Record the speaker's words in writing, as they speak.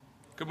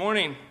Good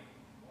morning.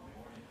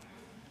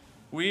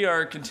 We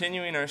are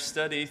continuing our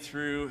study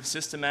through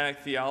systematic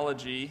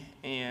theology,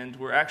 and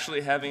we're actually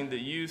having the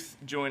youth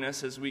join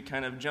us as we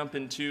kind of jump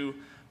into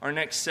our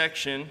next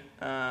section.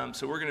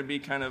 So we're going to be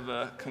kind of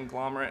a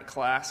conglomerate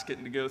class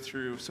getting to go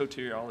through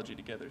soteriology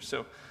together.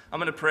 So I'm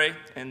going to pray,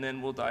 and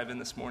then we'll dive in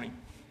this morning.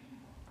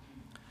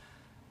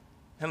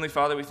 Heavenly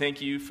Father, we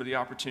thank you for the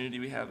opportunity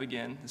we have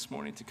again this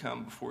morning to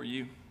come before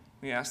you.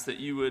 We ask that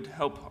you would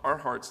help our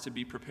hearts to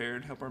be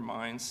prepared, help our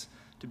minds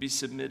to be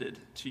submitted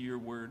to your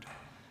word.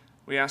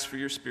 We ask for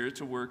your Spirit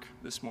to work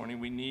this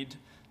morning. We need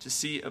to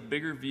see a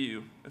bigger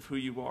view of who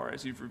you are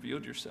as you've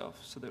revealed yourself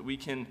so that we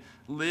can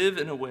live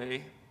in a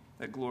way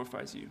that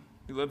glorifies you.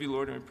 We love you,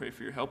 Lord, and we pray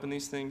for your help in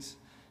these things.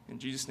 In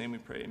Jesus' name we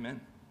pray, amen.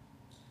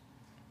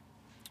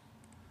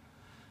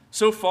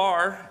 So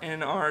far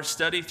in our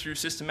study through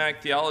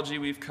systematic theology,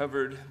 we've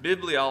covered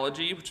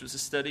bibliology, which was a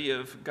study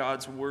of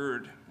God's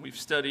word. We've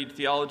studied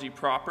theology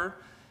proper,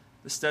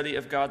 the study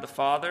of God the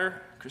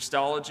Father,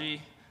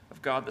 Christology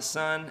of God the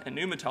Son, and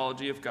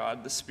pneumatology of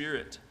God the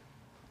Spirit.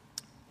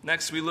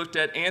 Next, we looked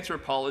at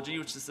anthropology,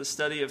 which is the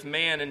study of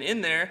man, and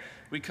in there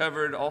we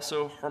covered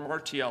also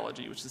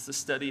hamartiology, which is the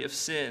study of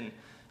sin.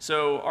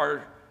 So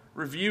our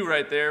review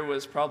right there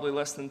was probably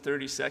less than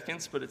 30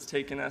 seconds, but it's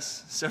taken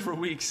us several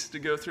weeks to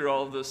go through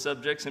all of those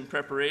subjects in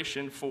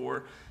preparation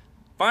for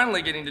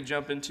finally getting to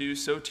jump into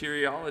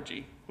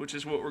soteriology, which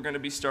is what we're going to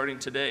be starting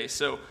today.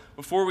 So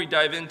before we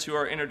dive into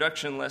our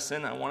introduction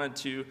lesson, I wanted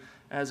to,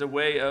 as a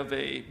way of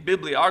a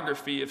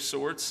bibliography of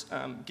sorts,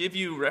 give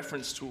you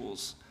reference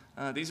tools.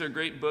 These are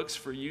great books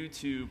for you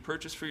to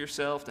purchase for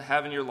yourself, to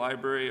have in your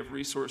library of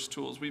resource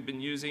tools. We've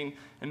been using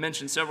and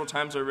mentioned several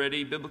times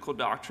already Biblical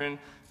Doctrine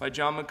by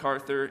John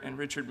MacArthur and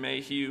Richard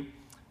Mayhew.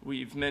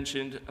 We've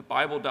mentioned a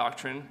Bible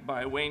Doctrine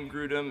by Wayne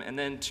Grudem, and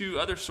then two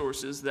other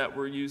sources that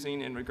we're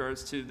using in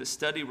regards to the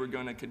study we're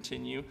going to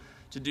continue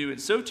to do in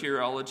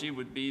soteriology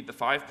would be The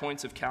 5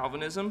 Points of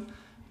Calvinism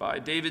by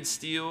David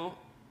Steele,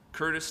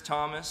 Curtis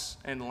Thomas,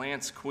 and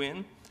Lance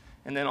Quinn.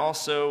 And then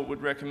also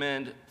would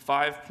recommend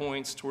 5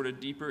 Points Toward a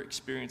Deeper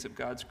Experience of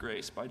God's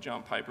Grace by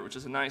John Piper, which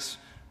is a nice,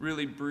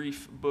 really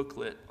brief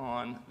booklet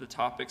on the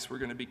topics we're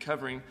going to be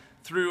covering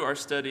through our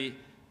study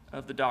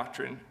of the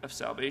doctrine of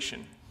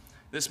salvation.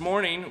 This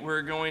morning,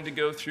 we're going to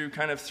go through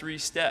kind of 3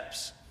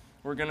 steps.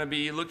 We're going to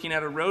be looking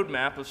at a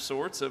roadmap of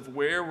sorts of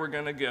where we're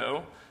going to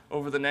go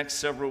over the next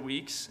several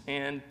weeks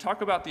and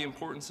talk about the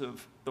importance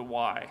of the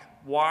why.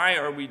 Why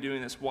are we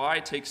doing this? Why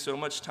take so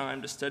much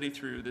time to study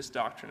through this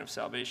doctrine of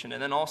salvation?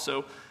 And then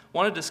also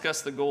want to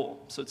discuss the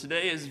goal. So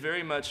today is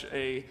very much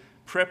a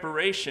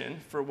preparation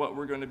for what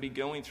we're going to be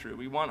going through.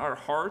 We want our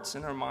hearts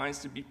and our minds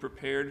to be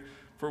prepared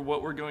for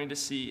what we're going to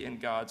see in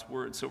God's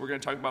word. So we're going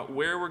to talk about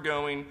where we're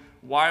going,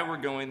 why we're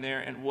going there,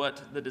 and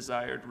what the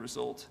desired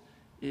result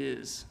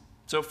is.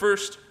 So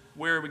first,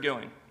 where are we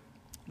going?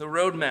 The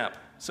roadmap.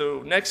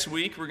 So next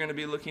week, we're going to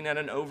be looking at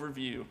an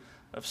overview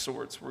of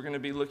sorts. We're going to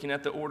be looking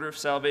at the order of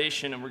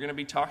salvation, and we're going to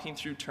be talking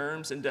through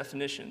terms and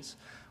definitions.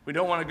 We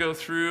don't want to go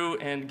through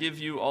and give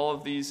you all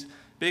of these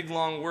big,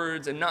 long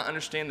words and not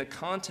understand the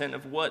content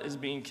of what is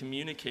being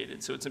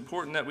communicated. So it's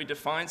important that we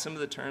define some of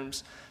the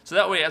terms, so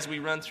that way as we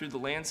run through the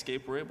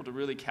landscape, we're able to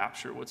really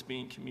capture what's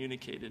being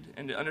communicated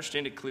and to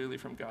understand it clearly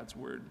from God's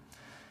word.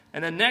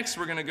 And then next,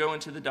 we're going to go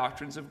into the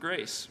doctrines of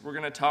grace. We're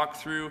going to talk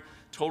through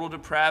total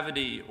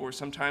depravity, or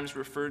sometimes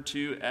referred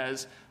to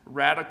as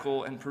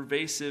radical and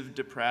pervasive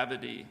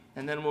depravity.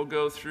 And then we'll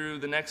go through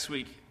the next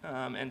week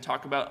and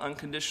talk about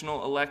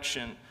unconditional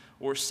election,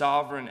 or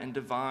sovereign and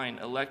divine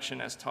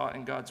election as taught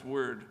in God's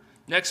word.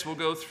 Next, we'll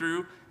go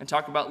through and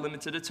talk about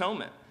limited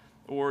atonement,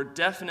 or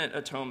definite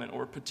atonement,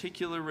 or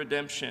particular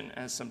redemption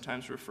as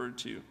sometimes referred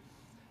to.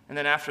 And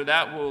then after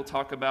that, we'll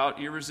talk about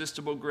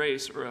irresistible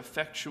grace, or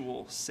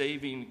effectual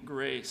saving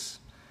grace.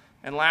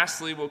 And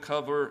lastly, we'll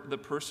cover the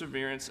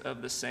perseverance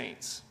of the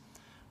saints,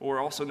 or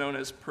also known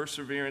as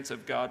perseverance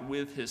of God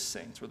with his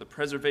saints, or the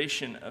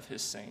preservation of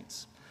his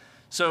saints.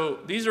 So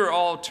these are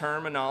all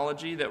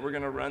terminology that we're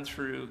going to run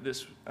through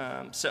this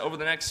over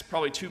the next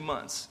probably 2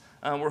 months.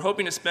 We're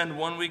hoping to spend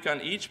 1 week on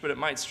each, but it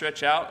might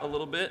stretch out a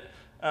little bit,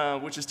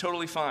 which is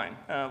totally fine.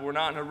 We're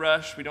not in a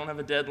rush. We don't have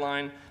a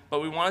deadline,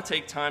 but we want to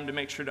take time to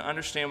make sure to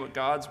understand what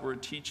God's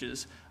word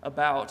teaches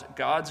about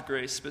God's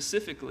grace,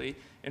 specifically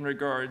in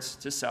regards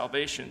to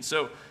salvation.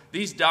 So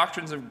these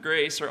doctrines of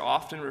grace are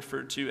often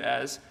referred to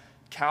as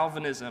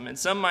Calvinism, and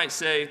some might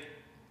say,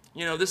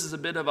 you know, this is a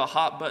bit of a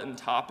hot-button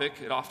topic.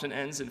 It often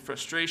ends in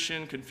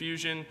frustration,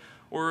 confusion,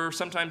 or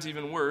sometimes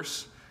even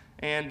worse.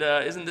 And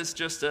isn't this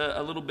just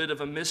a little bit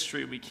of a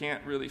mystery we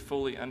can't really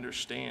fully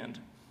understand?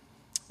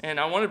 And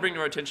I want to bring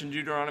to our attention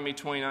Deuteronomy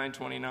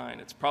 29:29.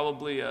 It's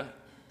probably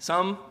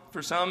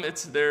for some,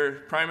 it's their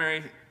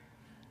primary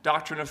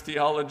doctrine of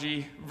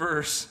theology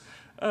verse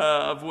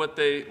of what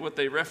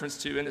they reference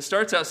to. And it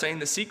starts out saying,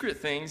 "The secret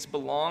things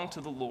belong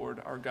to the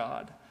Lord our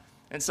God."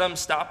 And some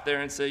stop there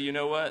and say, you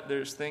know what,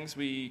 there's things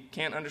we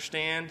can't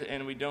understand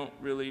and we don't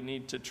really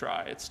need to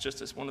try. It's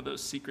just one of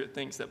those secret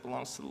things that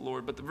belongs to the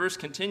Lord. But the verse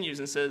continues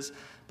and says,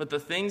 "But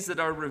the things that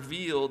are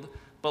revealed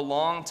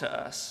belong to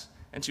us,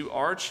 and to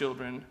our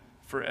children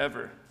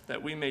forever,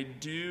 that we may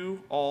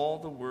do all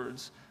the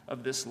words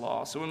of this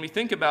law. So when we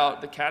think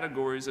about the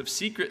categories of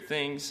secret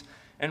things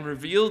and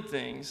revealed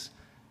things,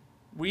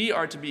 we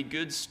are to be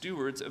good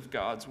stewards of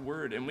God's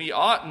word, and we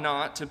ought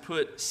not to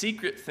put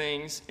secret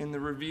things in the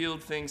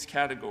revealed things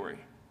category,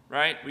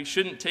 right? We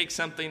shouldn't take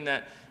something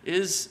that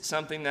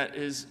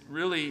is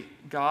really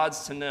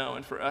God's to know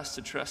and for us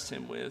to trust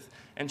him with,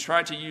 and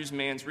try to use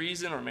man's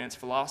reason or man's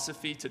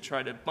philosophy to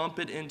try to bump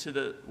it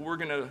into we're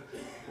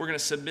gonna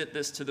submit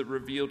this to the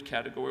revealed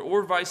category,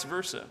 or vice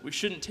versa. We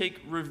shouldn't take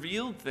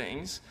revealed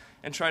things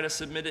and try to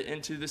submit it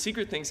into the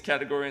secret things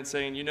category and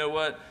saying, you know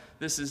what,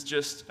 this is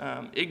just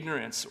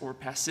ignorance or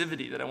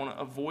passivity, that I want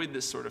to avoid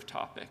this sort of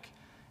topic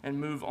and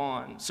move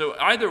on. So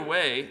either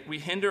way, we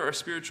hinder our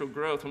spiritual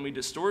growth when we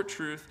distort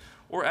truth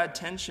or add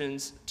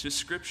tensions to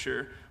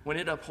Scripture when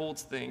it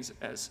upholds things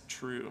as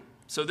true.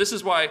 So this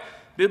is why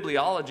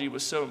bibliology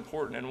was so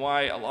important, and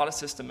why a lot of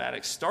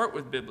systematics start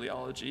with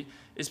bibliology,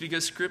 is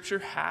because Scripture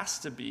has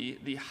to be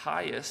the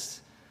highest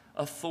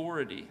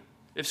authority.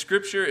 If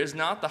Scripture is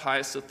not the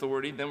highest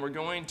authority, then we're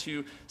going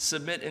to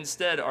submit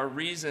instead our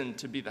reason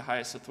to be the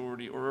highest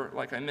authority, or,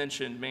 like I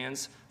mentioned,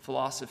 man's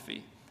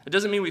philosophy. It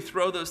doesn't mean we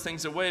throw those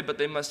things away, but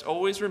they must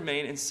always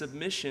remain in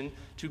submission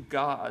to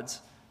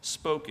God's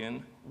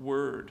spoken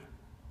word.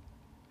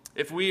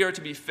 If we are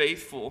to be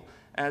faithful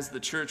as the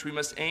church, we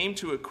must aim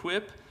to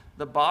equip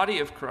the body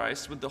of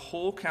Christ with the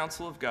whole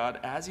counsel of God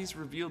as he's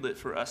revealed it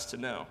for us to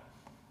know.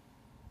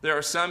 There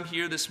are some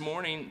here this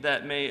morning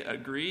that may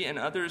agree, and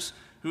others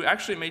who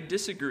actually may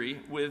disagree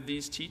with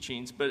these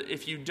teachings. But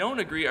if you don't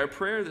agree, our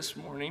prayer this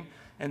morning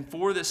and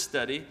for this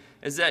study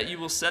is that you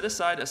will set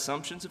aside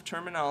assumptions of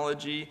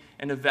terminology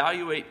and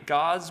evaluate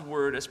God's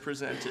word as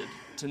presented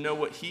to know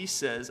what he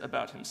says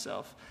about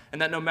himself.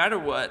 And that no matter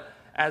what,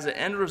 as an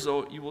end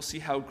result, you will see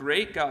how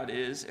great God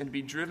is and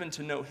be driven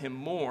to know him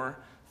more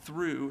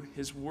through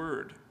his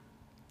word.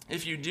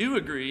 If you do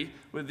agree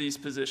with these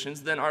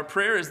positions, then our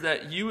prayer is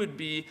that you would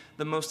be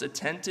the most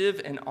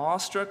attentive and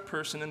awestruck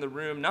person in the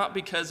room, not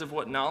because of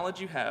what knowledge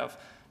you have,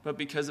 but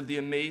because of the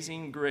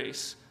amazing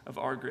grace of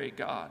our great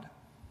God.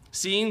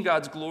 Seeing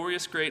God's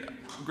glorious great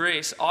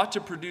grace ought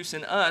to produce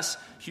in us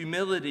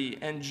humility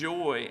and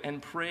joy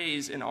and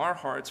praise in our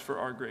hearts for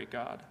our great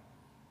God.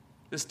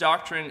 This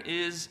doctrine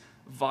is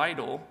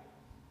vital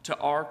to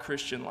our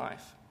Christian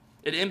life.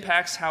 It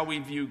impacts how we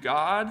view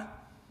God,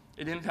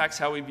 it impacts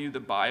how we view the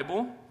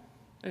Bible,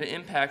 and it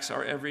impacts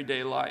our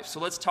everyday life. So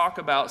let's talk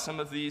about some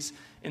of these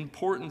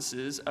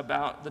importances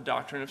about the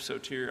doctrine of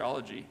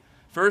soteriology.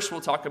 First,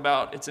 we'll talk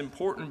about it's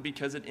important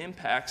because it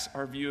impacts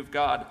our view of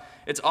God.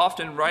 It's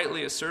often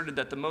rightly asserted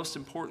that the most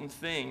important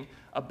thing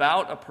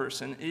about a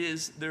person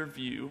is their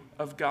view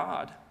of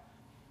God.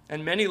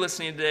 And many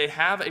listening today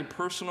have a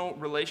personal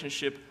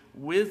relationship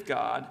with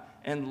God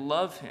and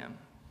love him.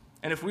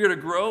 And if we are to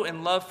grow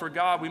in love for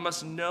God, we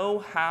must know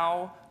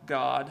how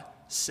God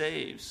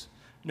saves.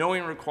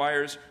 Knowing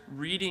requires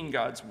reading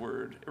God's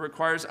word. It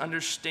requires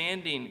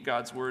understanding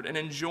God's word and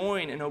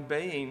enjoying and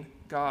obeying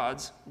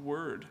God's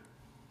word.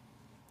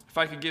 If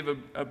I could give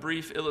a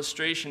brief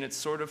illustration, it's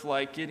sort of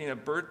like getting a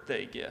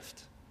birthday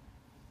gift.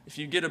 If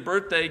you get a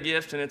birthday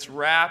gift and it's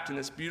wrapped in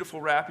this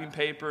beautiful wrapping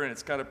paper and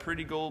it's got a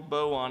pretty gold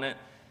bow on it,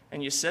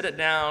 and you set it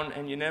down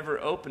and you never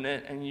open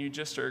it and you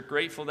just are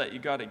grateful that you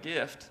got a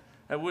gift,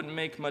 that wouldn't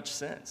make much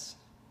sense.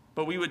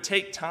 But we would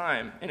take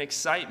time and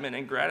excitement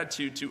and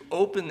gratitude to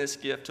open this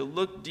gift, to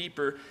look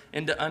deeper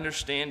into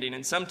understanding.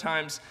 And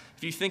sometimes,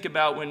 if you think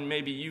about when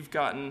maybe you've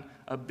gotten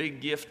a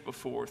big gift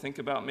before, think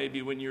about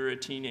maybe when you were a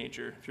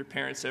teenager, if your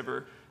parents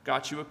ever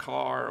got you a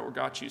car or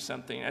got you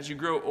something. As you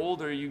grow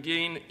older, you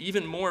gain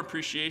even more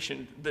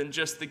appreciation than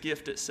just the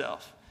gift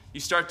itself. You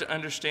start to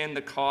understand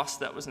the cost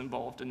that was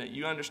involved in it.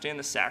 You understand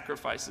the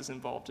sacrifices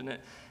involved in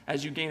it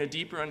as you gain a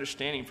deeper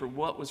understanding for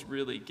what was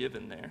really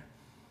given there.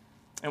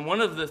 And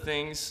one of the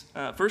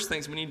first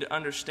things we need to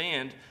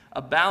understand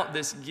about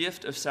this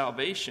gift of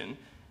salvation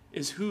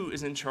is who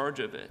is in charge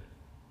of it.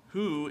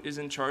 Who is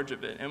in charge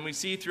of it? And we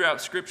see throughout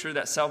Scripture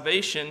that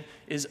salvation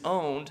is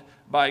owned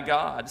by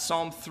God.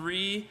 Psalm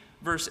 3,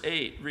 verse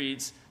 8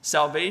 reads,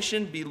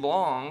 "Salvation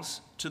belongs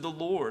to the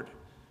Lord.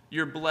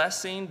 Your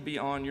blessing be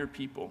on your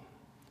people."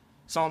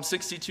 Psalm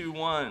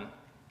 62:1,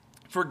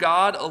 "For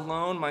God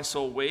alone my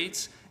soul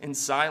waits in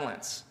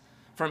silence.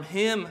 From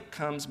him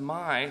comes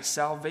my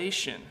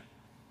salvation."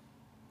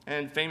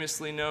 And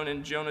famously known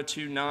in Jonah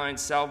 2:9,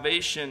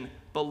 salvation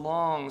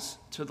belongs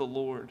to the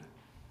Lord.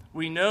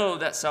 We know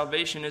that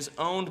salvation is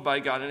owned by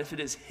God, and if it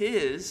is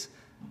his,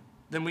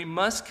 then we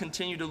must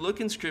continue to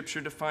look in Scripture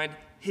to find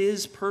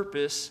his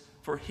purpose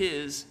for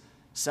his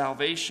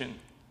salvation.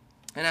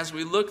 And as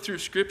we look through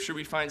Scripture,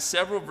 we find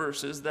several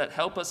verses that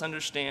help us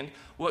understand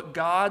what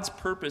God's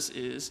purpose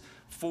is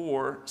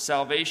for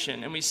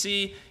salvation. And we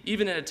see,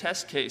 even in a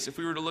test case, if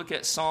we were to look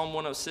at Psalm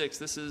 106,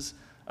 this is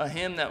a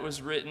hymn that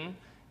was written,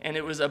 and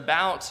it was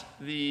about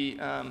the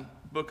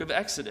book of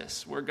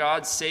Exodus, where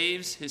God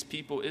saves his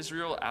people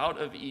Israel out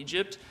of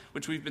Egypt,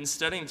 which we've been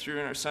studying through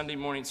in our Sunday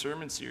morning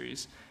sermon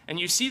series. And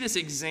you see this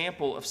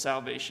example of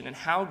salvation and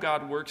how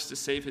God works to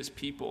save his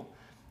people.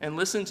 And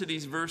listen to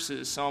these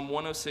verses, Psalm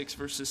 106,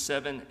 verses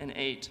 7 and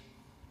 8.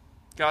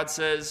 God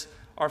says,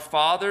 Our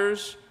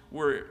fathers,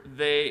 when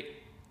they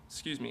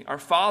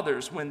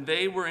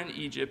were in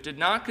Egypt, did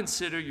not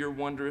consider your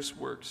wondrous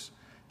works.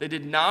 They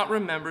did not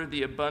remember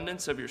the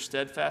abundance of your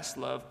steadfast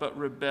love, but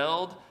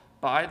rebelled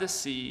by the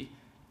sea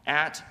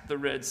at the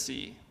Red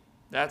Sea.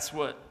 That's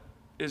what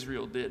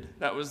Israel did.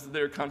 That was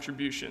their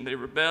contribution. They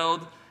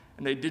rebelled,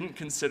 and they didn't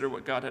consider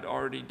what God had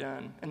already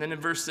done. And then in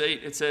verse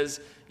 8, it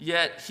says,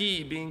 Yet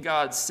he, being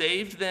God,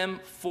 saved them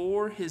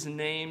for his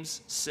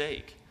name's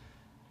sake,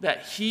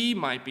 that he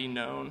might be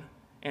known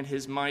and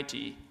his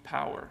mighty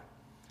power.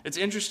 It's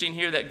interesting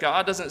here that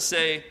God doesn't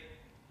say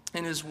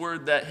in his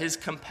word that his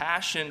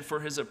compassion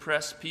for his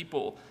oppressed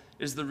people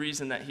is the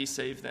reason that he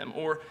saved them,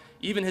 or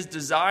even his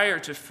desire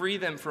to free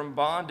them from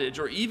bondage,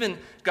 or even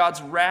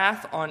God's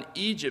wrath on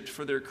Egypt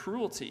for their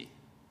cruelty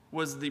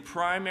was the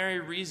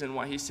primary reason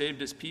why he saved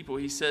his people.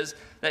 He says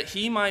that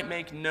he might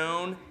make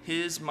known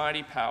his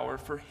mighty power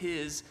for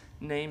his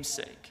name's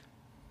sake.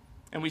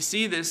 And we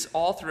see this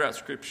all throughout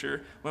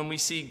Scripture when we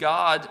see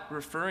God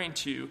referring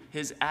to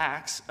his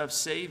acts of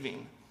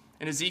saving.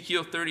 In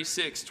Ezekiel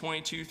 36,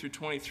 22 through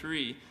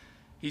 23,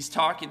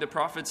 the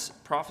prophet's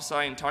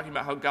prophesying, talking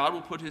about how God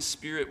will put his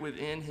spirit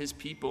within his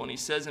people. And he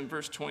says in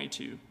verse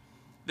 22,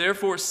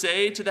 Therefore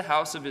say to the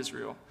house of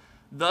Israel,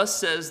 Thus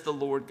says the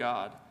Lord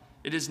God,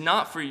 It is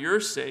not for your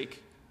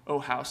sake, O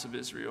house of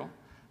Israel,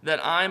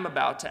 that I am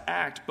about to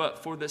act,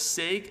 but for the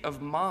sake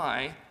of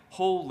my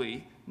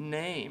holy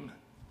name,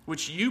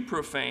 which you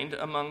profaned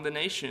among the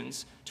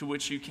nations to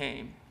which you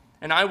came.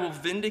 And I will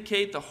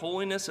vindicate the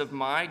holiness of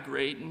my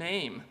great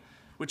name,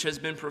 which has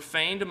been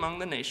profaned among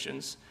the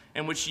nations,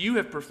 and which you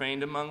have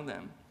profaned among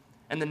them.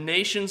 And the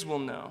nations will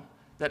know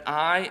that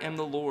I am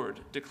the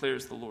Lord,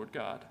 declares the Lord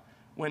God,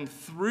 when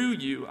through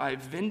you I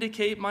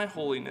vindicate my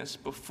holiness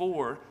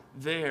before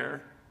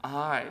their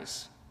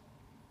eyes.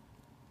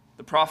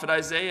 The prophet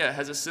Isaiah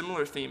has a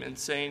similar theme in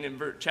saying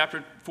in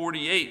chapter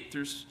 48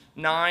 through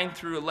 9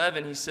 through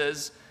 11, he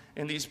says,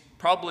 in these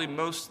probably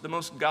the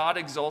most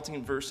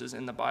God-exalting verses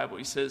in the Bible,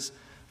 he says,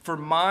 For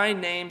my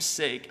name's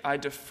sake I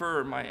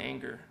defer my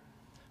anger.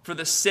 For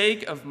the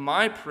sake of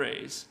my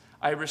praise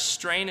I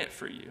restrain it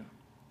for you,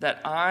 that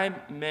I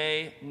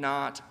may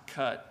not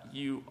cut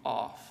you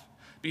off.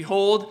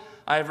 Behold,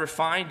 I have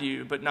refined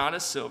you, but not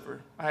as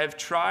silver. I have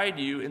tried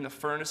you in the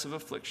furnace of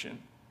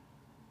affliction.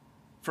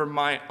 For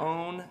my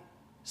own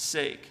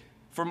sake,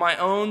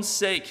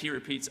 he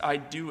repeats, I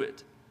do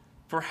it.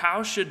 For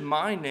how should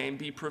my name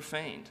be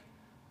profaned?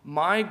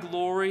 My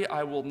glory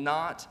I will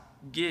not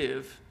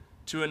give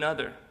to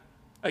another.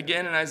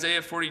 Again, in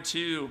Isaiah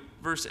 42,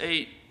 verse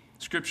 8,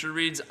 Scripture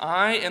reads,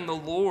 I am the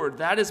Lord,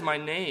 that is my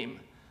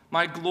name.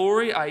 My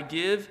glory I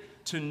give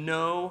to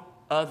no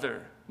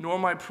other, nor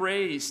my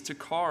praise to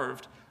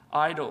carved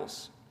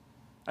idols.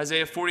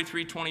 Isaiah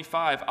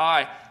 43:25,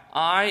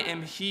 I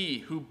am he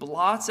who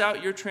blots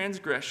out your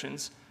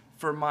transgressions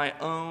for my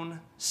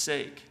own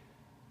sake,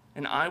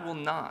 and I will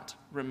not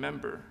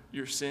remember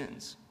your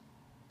sins.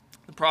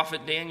 The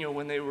prophet Daniel,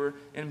 when they were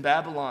in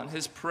Babylon,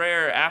 his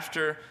prayer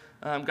after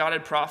God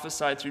had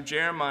prophesied through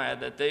Jeremiah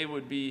that they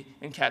would be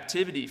in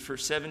captivity for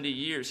 70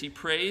 years, he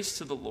prays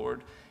to the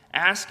Lord,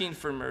 asking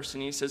for mercy.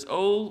 And he says,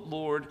 O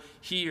Lord,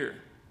 hear.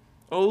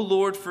 O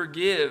Lord,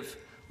 forgive.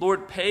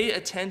 Lord, pay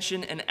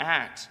attention and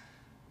act.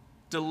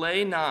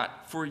 Delay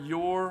not for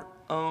your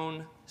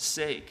own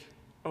sake,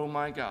 O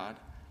my God,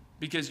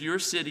 because your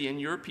city and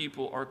your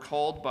people are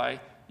called by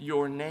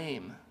your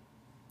name.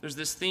 There's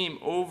this theme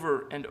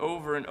over and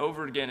over and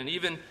over again. And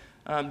even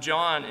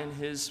John, in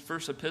his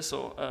first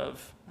epistle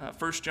of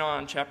 1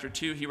 John chapter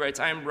 2, he writes,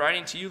 I am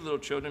writing to you, little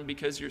children,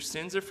 because your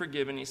sins are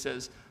forgiven, he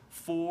says,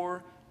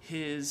 for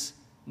his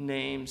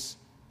name's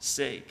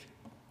sake.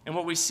 And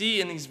what we see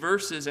in these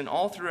verses and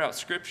all throughout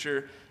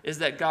Scripture is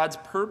that God's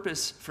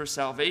purpose for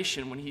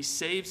salvation, when he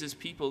saves his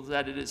people, is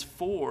that it is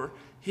for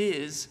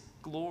his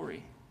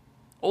glory.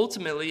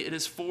 Ultimately, it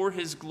is for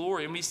his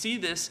glory. And we see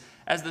this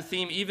as the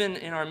theme even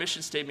in our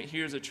mission statement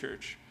here as a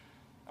church.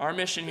 Our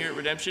mission here at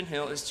Redemption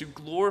Hill is to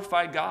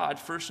glorify God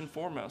first and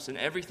foremost in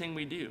everything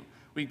we do.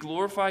 We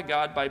glorify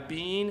God by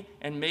being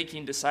and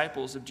making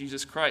disciples of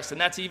Jesus Christ.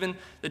 And that's even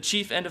the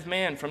chief end of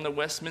man from the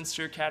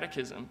Westminster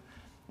Catechism.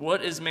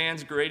 What is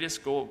man's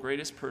greatest goal,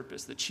 greatest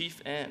purpose? The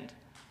chief end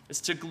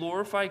is to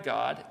glorify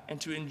God and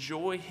to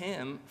enjoy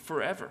him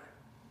forever.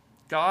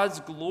 God's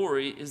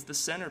glory is the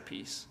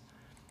centerpiece.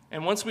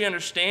 And once we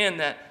understand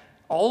that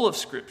all of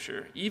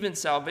Scripture, even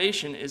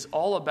salvation, is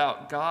all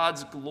about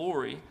God's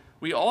glory,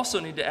 we also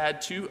need to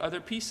add two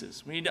other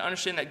pieces. We need to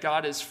understand that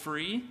God is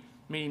free,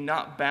 meaning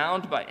not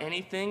bound by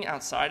anything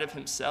outside of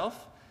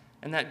himself,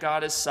 and that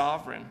God is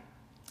sovereign.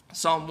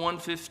 Psalm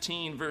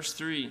 115, verse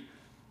 3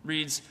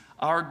 reads,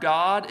 Our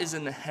God is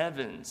in the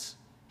heavens.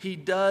 He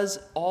does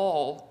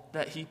all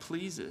that he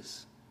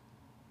pleases.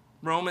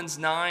 Romans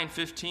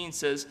 9:15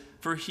 says,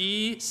 For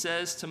he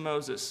says to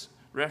Moses,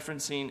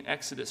 referencing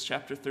Exodus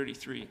chapter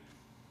 33,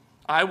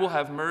 I will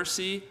have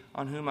mercy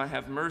on whom I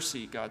have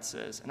mercy, God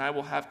says, and I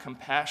will have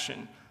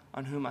compassion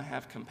on whom I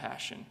have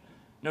compassion.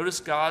 Notice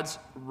God's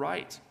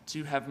right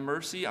to have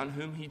mercy on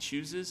whom he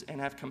chooses and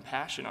have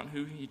compassion on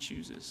who he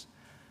chooses.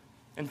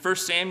 In 1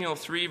 Samuel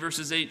 3,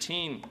 verses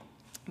 18,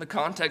 the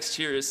context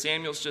here is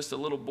Samuel's just a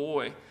little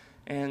boy,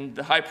 and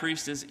the high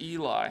priest is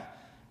Eli.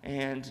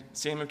 And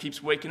Samuel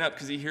keeps waking up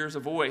because he hears a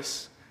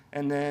voice.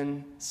 And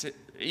then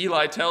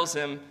Eli tells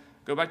him,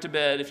 go back to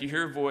bed. If you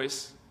hear a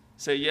voice,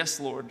 say, yes,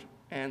 Lord,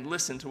 and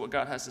listen to what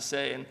God has to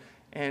say.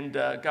 And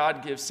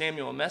God gives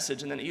Samuel a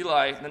message. And then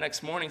Eli the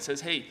next morning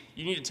says, hey,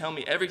 you need to tell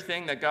me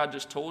everything that God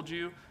just told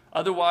you.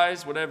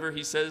 Otherwise, whatever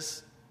he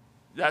says,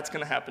 that's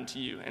going to happen to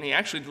you. And he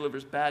actually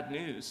delivers bad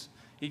news.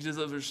 He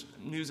delivers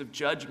news of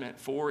judgment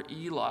for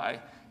Eli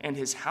and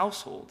his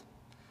household.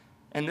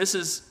 And this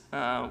is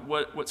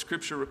what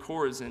Scripture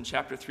records in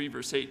chapter 3,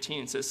 verse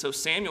 18. It says, so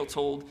Samuel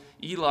told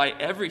Eli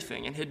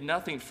everything and hid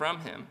nothing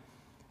from him.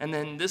 And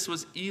then this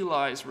was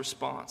Eli's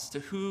response to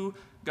who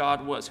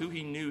God was, who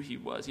he knew he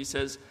was. He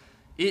says,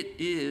 it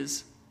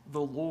is the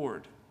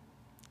Lord.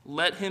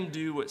 Let him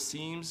do what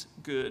seems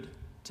good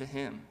to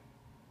him.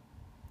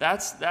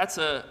 That's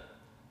a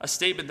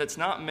statement that's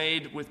not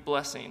made with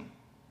blessing.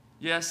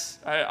 Yes,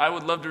 I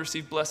would love to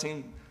receive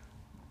blessing,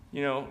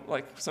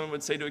 like someone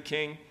would say to a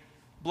king,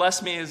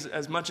 bless me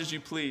as much as you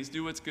please.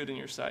 Do what's good in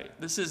your sight.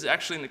 This is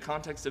actually in the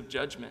context of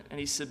judgment. And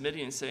he's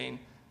submitting and saying,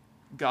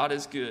 God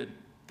is good.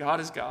 God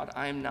is God.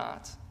 I am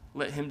not.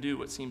 Let him do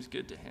what seems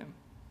good to him.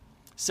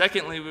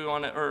 Thirdly, we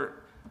want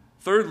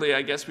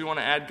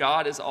to add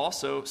God is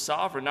also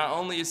sovereign. Not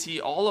only is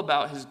he all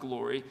about his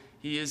glory,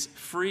 he is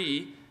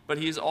free, but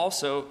he is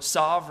also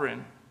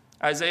sovereign.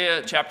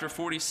 Isaiah chapter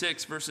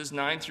 46, verses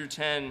 9 through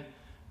 10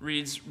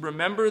 reads,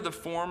 remember the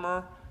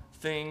former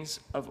things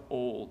of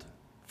old.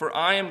 For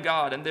I am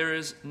God, and there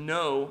is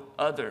no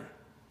other.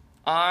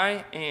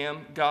 I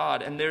am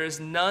God, and there is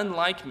none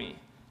like me,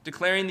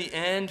 declaring the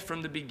end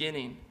from the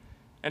beginning,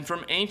 and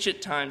from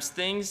ancient times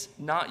things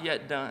not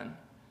yet done,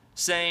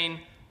 saying,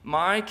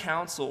 my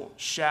counsel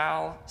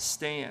shall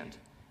stand,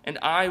 and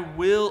I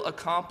will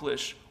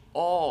accomplish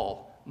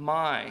all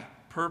my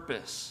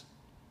purpose.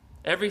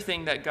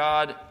 Everything that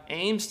God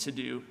aims to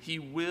do, he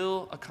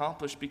will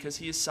accomplish because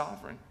he is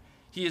sovereign.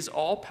 He is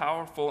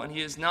all-powerful, and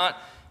he is not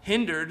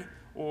hindered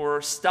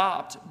or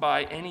stopped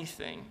by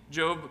anything.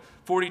 Job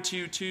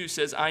 42:2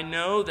 says, I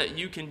know that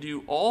you can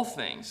do all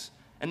things,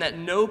 and that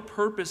no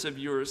purpose of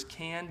yours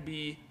can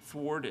be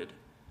thwarted.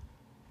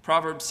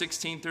 Proverbs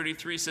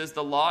 16:33 says,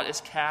 the lot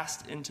is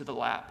cast into the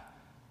lap,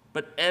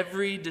 but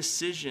every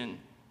decision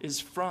is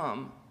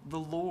from the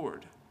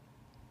Lord.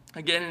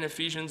 Again, in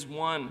Ephesians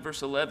 1,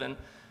 verse 11,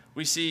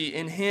 we see,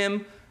 in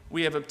him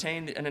we have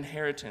obtained an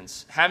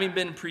inheritance, having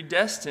been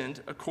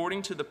predestined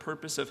according to the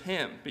purpose of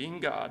him, being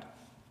God.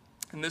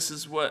 And this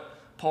is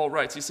what Paul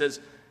writes. He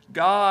says,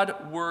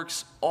 God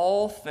works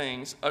all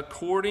things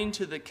according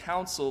to the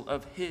counsel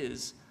of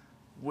his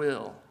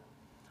will.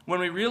 When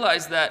we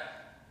realize that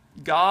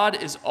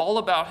God is all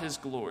about his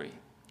glory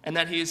and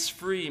that he is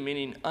free,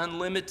 meaning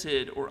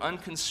unlimited or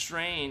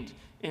unconstrained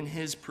in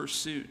his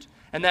pursuit,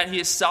 and that he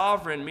is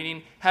sovereign,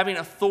 meaning having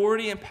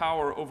authority and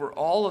power over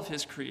all of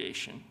his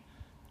creation,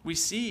 we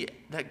see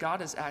that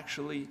God is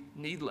actually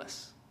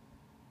needless.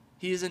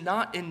 He is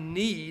not in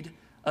need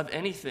of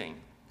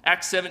anything.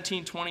 Acts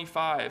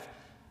 17:25,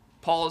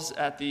 Paul's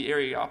at the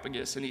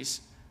Areopagus, and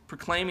he's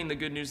proclaiming the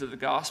good news of the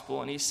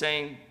gospel, and he's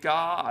saying,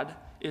 God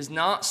is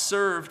not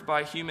served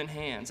by human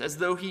hands, as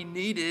though he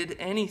needed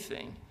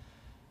anything,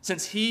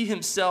 since he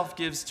himself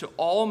gives to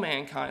all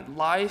mankind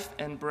life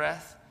and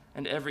breath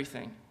and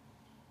everything.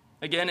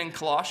 Again, in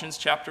Colossians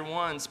chapter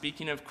 1,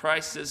 speaking of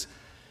Christ, says,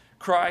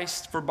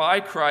 for by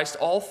Christ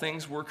all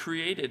things were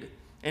created,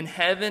 in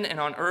heaven and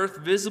on earth,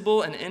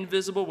 visible and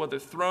invisible, whether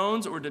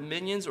thrones or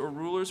dominions or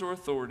rulers or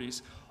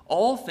authorities.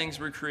 All things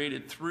were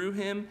created through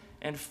him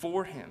and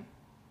for him.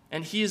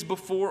 And he is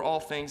before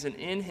all things, and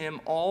in him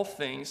all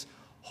things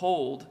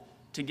hold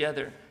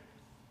together.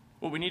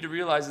 What we need to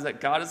realize is that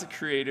God is a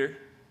creator,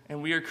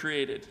 and we are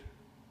created.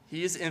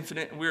 He is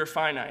infinite, and we are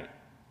finite.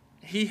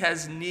 He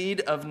has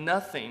need of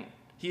nothing.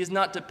 He is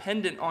not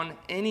dependent on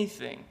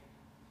anything.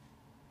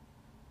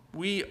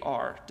 We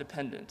are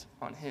dependent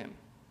on him.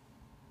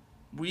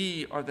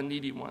 We are the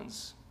needy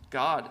ones.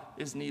 God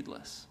is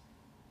needless.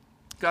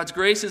 God's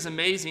grace is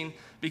amazing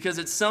because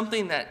it's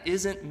something that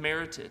isn't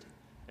merited.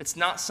 It's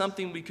not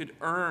something we could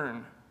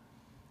earn.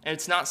 And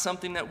it's not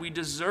something that we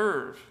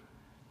deserve.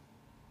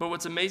 But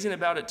what's amazing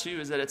about it, too,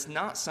 is that it's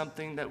not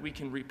something that we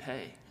can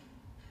repay.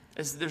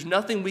 There's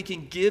nothing we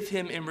can give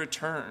him in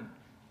return.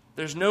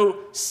 There's no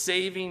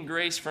saving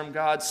grace from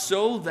God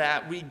so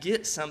that we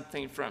get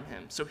something from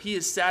him. So he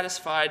is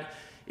satisfied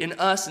in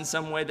us in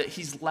some way that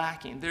he's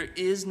lacking. There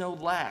is no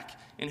lack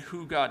in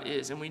who God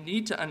is. And we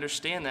need to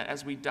understand that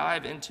as we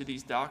dive into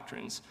these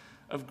doctrines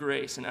of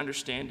grace and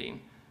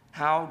understanding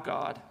how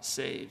God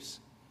saves.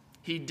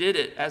 He did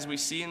it, as we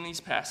see in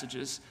these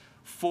passages,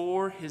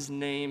 for his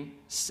name's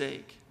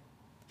sake.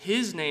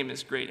 His name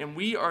is great, and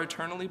we are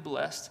eternally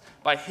blessed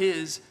by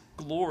his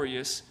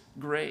glorious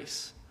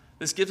grace.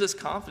 This gives us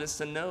confidence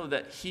to know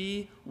that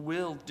he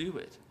will do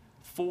it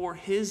for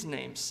his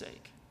name's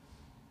sake.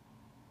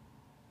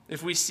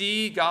 If we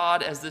see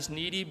God as this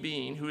needy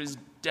being who is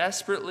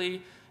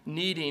desperately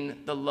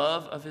needing the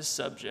love of his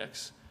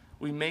subjects,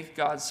 we make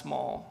God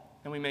small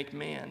and we make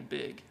man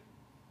big.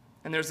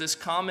 And there's this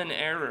common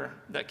error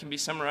that can be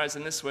summarized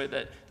in this way,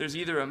 that there's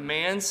either a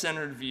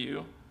man-centered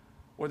view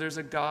or there's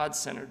a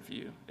God-centered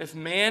view. If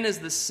man is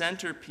the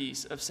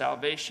centerpiece of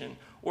salvation,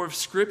 or of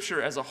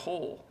Scripture as a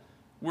whole,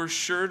 we're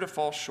sure to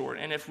fall short.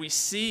 And if we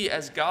see,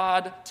 as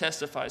God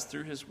testifies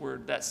through his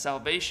word, that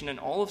salvation in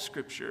all of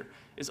Scripture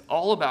is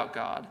all about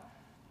God,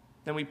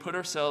 then we put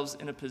ourselves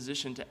in a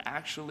position to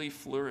actually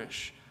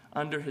flourish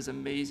under his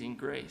amazing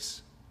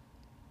grace.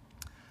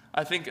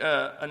 I think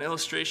an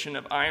illustration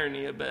of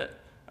irony a bit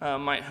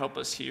might help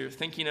us here,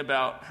 thinking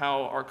about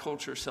how our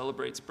culture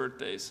celebrates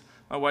birthdays.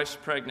 My wife's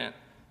pregnant,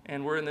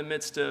 and we're in the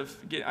midst of,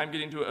 I'm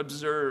getting to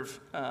observe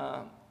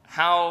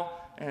how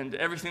and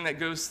everything that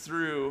goes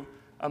through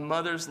a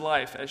mother's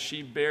life as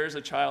she bears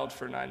a child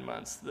for 9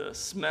 months. The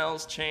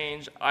smells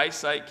change,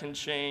 eyesight can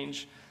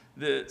change,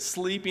 the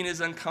sleeping is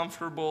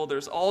uncomfortable,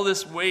 there's all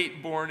this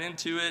weight born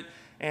into it,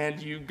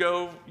 and you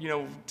go,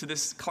 to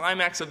this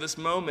climax of this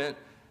moment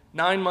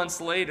 9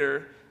 months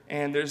later,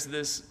 and there's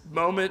this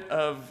moment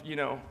of,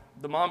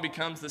 the mom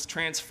becomes this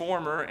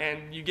transformer,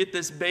 and you get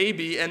this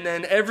baby, and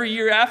then every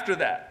year after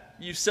that,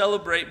 you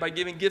celebrate by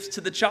giving gifts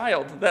to the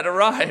child that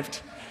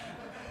arrived.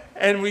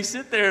 And we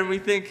sit there and we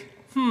think,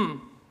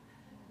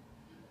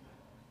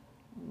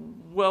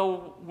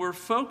 well, we're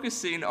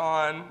focusing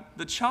on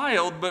the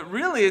child, but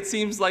really it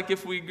seems like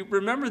if we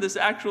remember this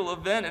actual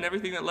event and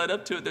everything that led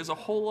up to it, there's a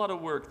whole lot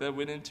of work that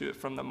went into it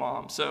from the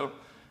mom. So,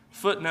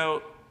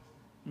 footnote,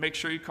 make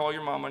sure you call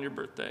your mom on your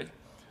birthday.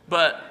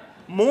 But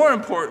more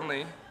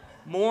importantly,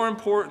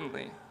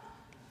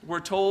 we're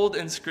told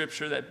in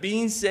Scripture that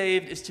being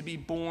saved is to be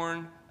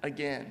born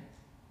again.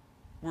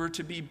 We're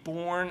to be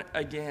born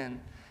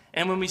again.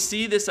 And when we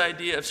see this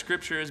idea of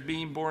Scripture as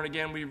being born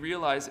again, we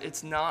realize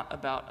it's not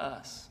about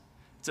us.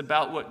 It's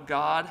about what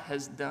God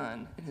has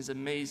done in his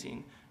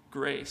amazing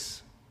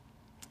grace.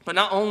 But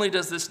not only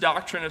does this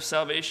doctrine of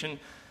salvation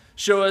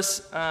show us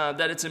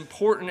that it's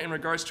important in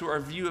regards to our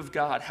view of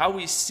God, how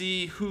we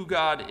see who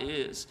God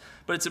is,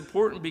 but it's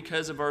important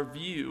because of our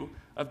view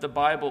of the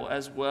Bible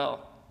as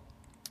well.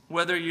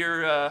 Whether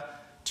you're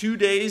 2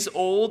 days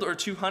old or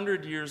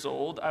 200 years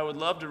old, I would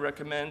love to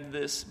recommend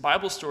this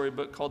Bible story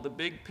book called the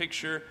Big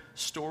Picture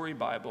Story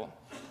Bible.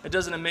 It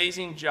does an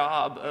amazing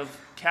job of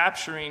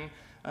capturing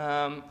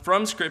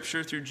from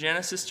Scripture through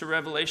Genesis to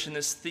Revelation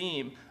this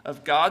theme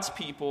of God's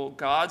people,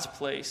 God's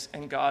place,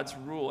 and God's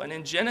rule. And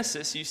in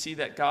Genesis, you see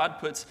that God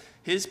puts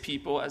his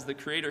people, as the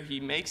creator,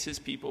 he makes his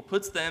people,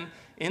 puts them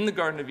in the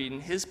Garden of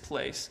Eden, his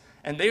place,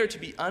 and they are to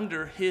be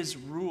under his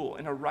rule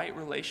in a right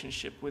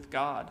relationship with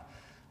God.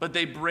 But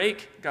they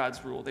break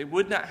God's rule. They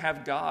would not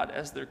have God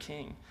as their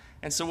king.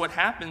 And so what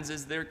happens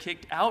is they're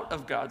kicked out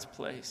of God's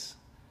place.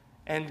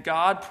 And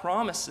God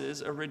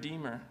promises a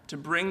redeemer to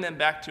bring them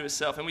back to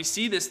himself. And we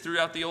see this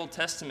throughout the Old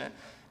Testament.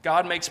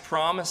 God makes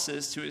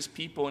promises to his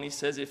people, and he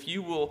says, if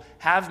you will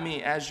have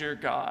me as your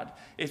God,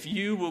 if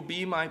you will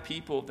be my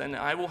people, then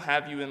I will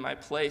have you in my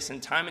place.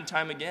 And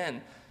time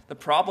again, the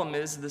problem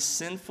is the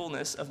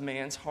sinfulness of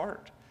man's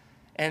heart.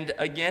 And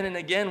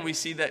again, we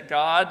see that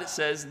God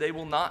says they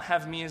will not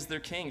have me as their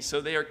king.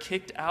 So they are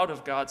kicked out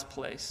of God's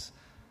place.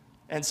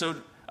 And so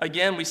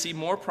again, we see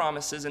more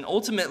promises. And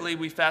ultimately,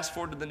 we fast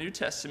forward to the New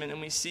Testament and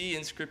we see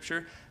in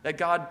Scripture that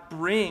God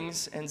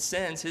brings and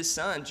sends his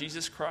Son,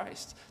 Jesus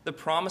Christ, the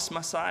promised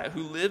Messiah,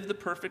 who lived the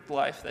perfect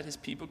life that his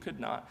people could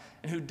not,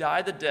 and who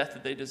died the death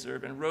that they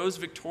deserve, and rose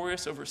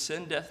victorious over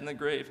sin, death, and the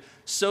grave,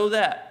 so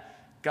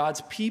that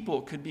God's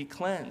people could be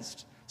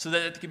cleansed, so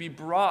that it could be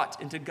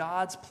brought into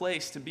God's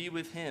place to be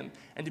with him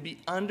and to be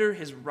under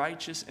his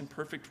righteous and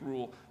perfect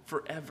rule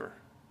forever.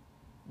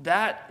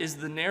 That is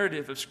the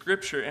narrative of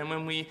Scripture. And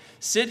when we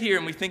sit here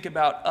and we think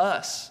about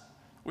us,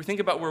 we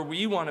think about where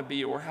we want to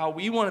be or how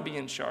we want to be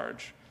in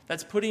charge,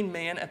 that's putting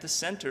man at the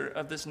center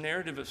of this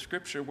narrative of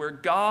Scripture, where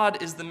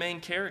God is the main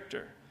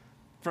character.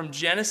 From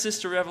Genesis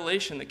to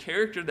Revelation, the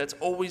character that's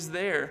always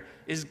there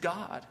is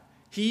God.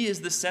 He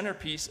is the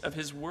centerpiece of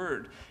his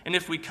word. And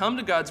if we come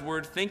to God's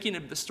word thinking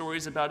of the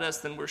stories about us,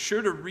 then we're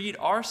sure to read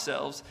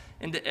ourselves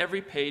into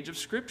every page of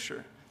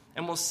Scripture.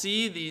 And we'll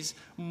see these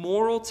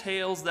moral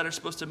tales that are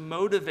supposed to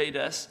motivate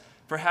us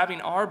for having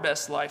our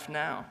best life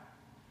now.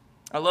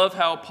 I love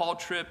how Paul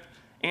Tripp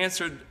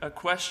answered a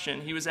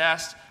question. He was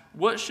asked,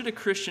 what should a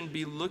Christian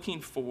be looking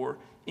for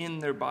in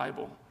their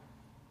Bible?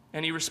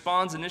 And he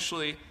responds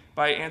initially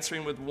by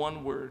answering with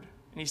one word.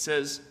 And he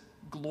says,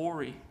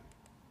 glory.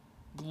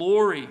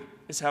 Glory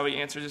is how he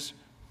answers.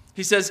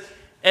 He says,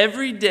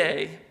 every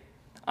day,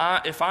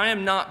 if I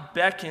am not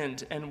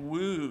beckoned and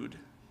wooed,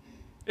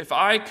 if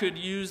I could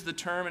use the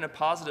term in a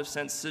positive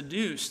sense,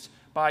 seduced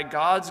by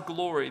God's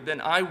glory,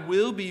 then I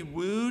will be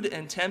wooed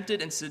and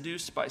tempted and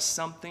seduced by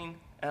something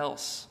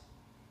else.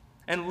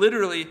 And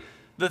literally,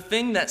 the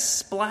thing that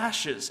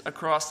splashes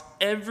across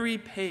every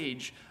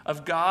page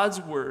of God's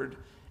word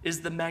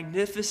is the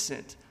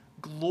magnificent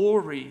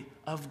glory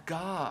of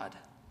God.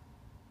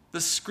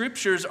 The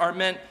Scriptures are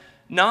meant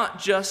not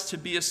just to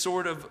be a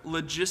sort of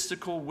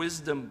logistical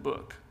wisdom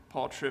book,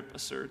 Paul Tripp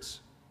asserts.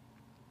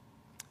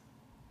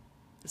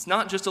 It's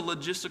not just a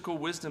logistical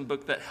wisdom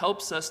book that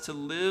helps us to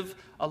live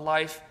a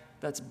life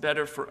that's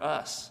better for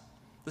us.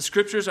 The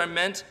Scriptures are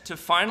meant to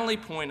finally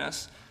point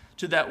us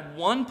to that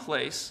one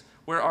place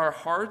where our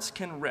hearts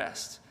can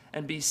rest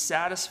and be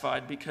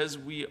satisfied because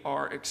we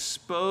are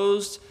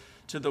exposed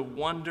to the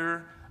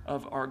wonder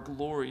of our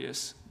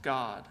glorious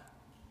God.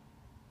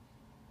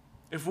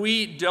 If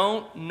we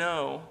don't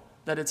know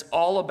that it's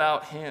all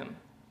about Him,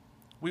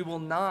 we will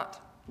not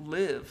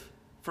live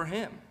for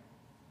Him.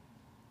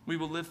 We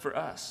will live for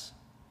us.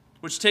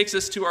 Which takes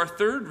us to our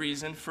third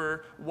reason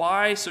for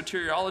why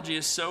soteriology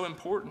is so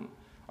important.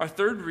 Our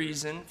third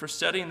reason for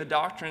studying the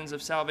doctrines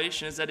of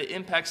salvation is that it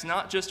impacts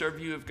not just our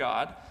view of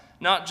God,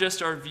 not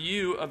just our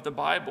view of the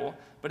Bible,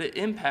 but it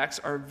impacts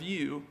our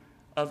view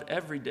of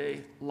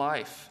everyday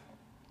life.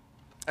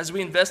 As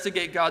we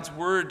investigate God's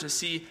Word to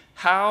see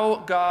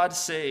how God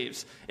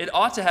saves, it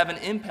ought to have an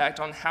impact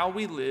on how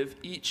we live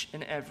each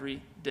and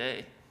every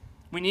day.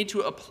 We need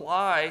to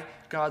apply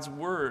God's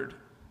Word,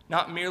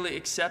 not merely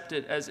accept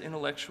it as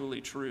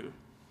intellectually true.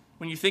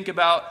 When you think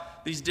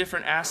about these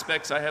different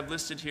aspects I have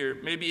listed here,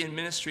 maybe in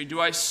ministry,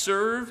 do I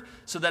serve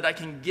so that I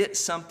can get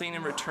something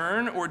in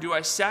return, or do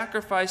I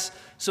sacrifice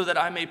so that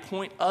I may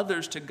point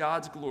others to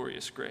God's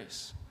glorious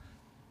grace?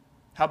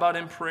 How about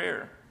in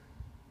prayer?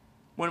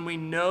 When we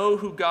know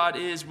who God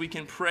is, we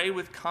can pray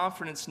with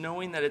confidence,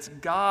 knowing that it's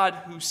God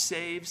who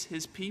saves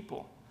His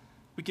people.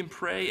 We can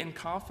pray in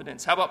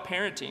confidence. How about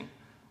parenting?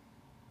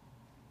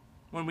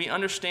 When we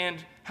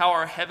understand how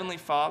our Heavenly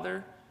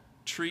Father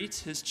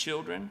treats His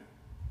children,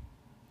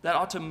 that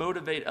ought to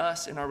motivate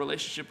us in our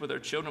relationship with our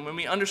children. When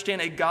we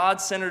understand a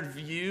God-centered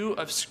view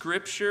of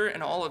Scripture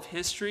and all of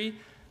history,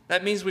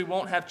 that means we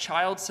won't have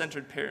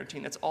child-centered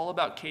parenting that's all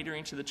about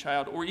catering to the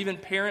child, or even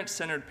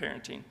parent-centered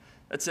parenting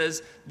that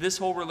says this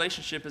whole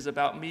relationship is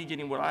about me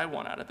getting what I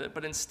want out of it.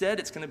 But instead,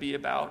 it's going to be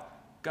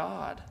about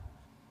God.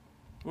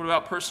 What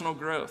about personal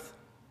growth?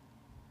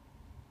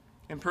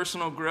 In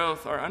personal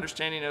growth, our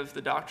understanding of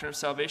the doctrine of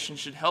salvation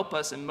should help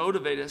us and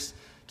motivate us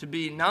to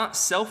be not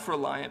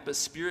self-reliant, but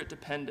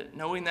spirit-dependent,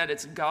 knowing that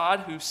it's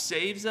God who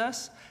saves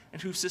us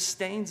and who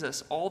sustains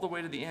us all the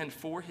way to the end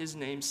for His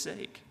name's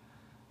sake.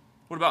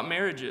 What about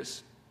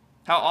marriages?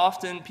 How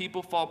often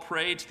people fall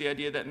prey to the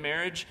idea that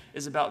marriage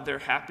is about their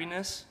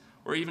happiness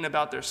or even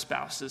about their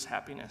spouse's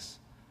happiness.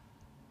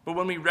 But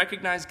when we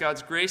recognize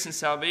God's grace and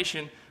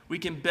salvation, we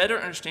can better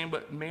understand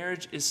what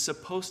marriage is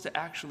supposed to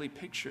actually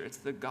picture. It's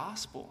the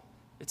gospel.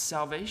 It's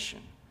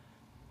salvation.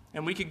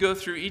 And we could go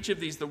through each of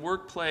these, the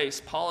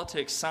workplace,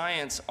 politics,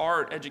 science,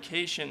 art,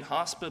 education,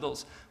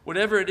 hospitals,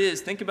 whatever it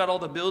is. Think about all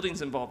the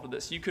buildings involved with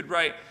this. You could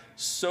write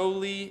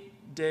Soli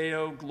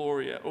Deo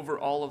Gloria over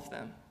all of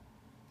them.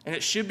 And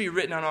it should be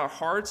written on our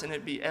hearts and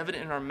it be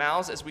evident in our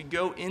mouths as we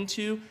go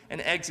into and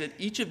exit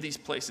each of these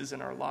places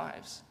in our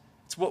lives.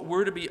 It's what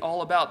we're to be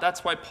all about.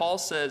 That's why Paul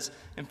says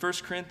in 1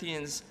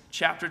 Corinthians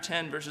chapter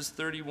 10, verses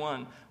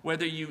 31,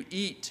 whether you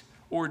eat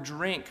or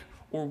drink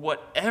or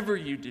whatever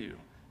you do,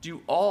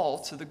 do all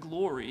to the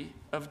glory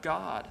of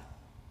God.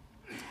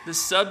 The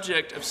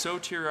subject of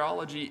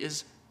soteriology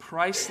is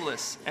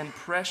priceless and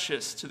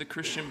precious to the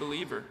Christian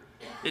believer.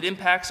 It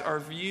impacts our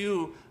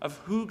view of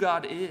who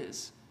God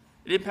is.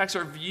 It impacts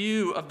our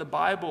view of the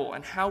Bible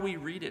and how we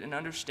read it and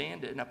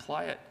understand it and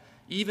apply it,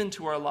 even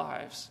to our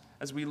lives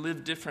as we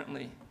live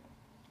differently.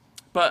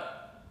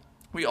 But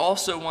we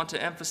also want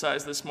to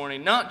emphasize this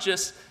morning, not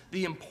just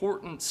the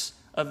importance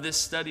of this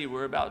study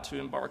we're about to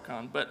embark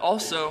on, but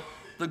also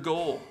the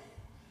goal.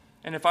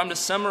 And if I'm to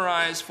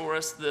summarize for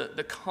us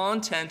the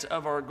content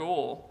of our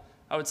goal,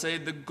 I would say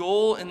the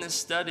goal in this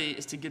study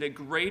is to get a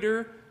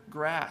greater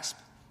grasp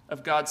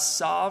of God's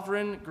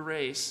sovereign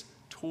grace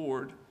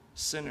toward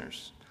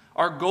sinners.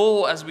 Our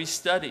goal as we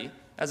study,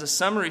 as a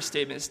summary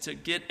statement, is to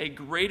get a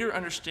greater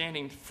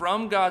understanding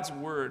from God's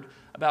Word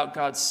about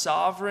God's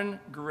sovereign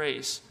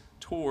grace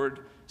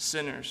toward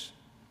sinners.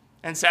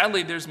 And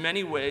sadly, there's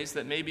many ways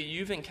that maybe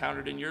you've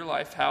encountered in your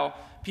life how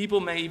people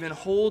may even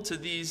hold to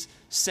these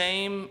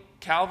same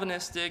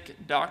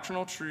Calvinistic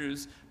doctrinal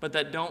truths, but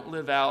that don't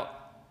live out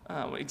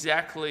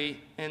exactly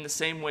in the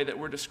same way that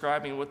we're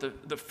describing what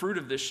the fruit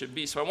of this should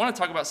be. So I want to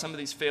talk about some of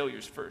these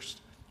failures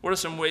first. What are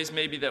some ways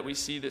maybe that we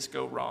see this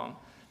go wrong?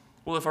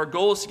 Well, if our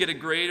goal is to get a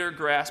greater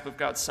grasp of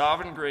God's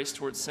sovereign grace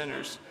towards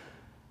sinners,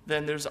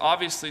 then there's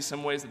obviously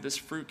some ways that this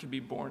fruit can be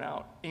borne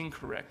out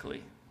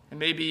incorrectly. And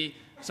maybe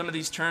some of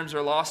these terms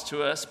are lost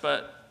to us,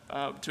 but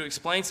to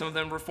explain some of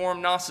them,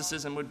 Reformed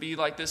Gnosticism would be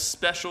like this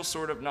special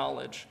sort of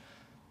knowledge.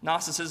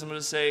 Gnosticism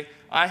would say,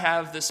 I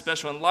have this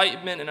special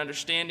enlightenment and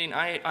understanding.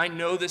 I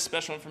know this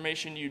special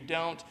information, you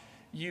don't.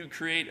 You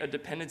create a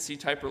dependency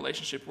type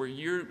relationship where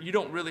you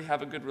don't really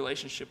have a good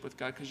relationship with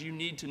God because you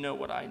need to know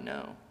what I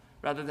know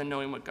rather than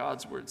knowing what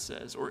God's Word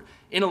says. Or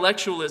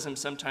intellectualism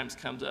sometimes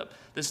comes up.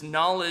 This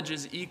knowledge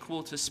is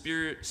equal to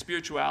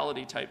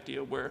spirituality type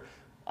deal where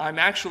I'm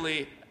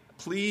actually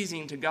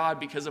pleasing to God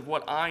because of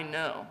what I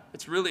know.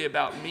 It's really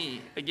about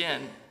me.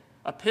 Again,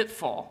 a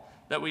pitfall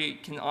that we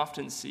can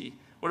often see.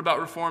 What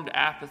about Reformed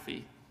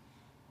apathy,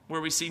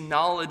 where we see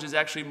knowledge is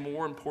actually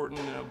more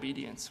important than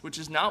obedience, which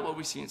is not what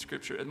we see in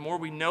Scripture. The more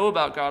we know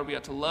about God, we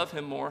ought to love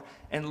him more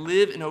and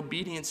live in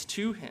obedience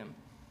to him.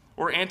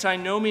 Or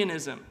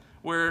antinomianism,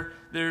 where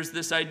there's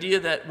this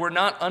idea that we're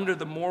not under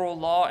the moral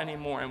law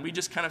anymore, and we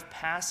just kind of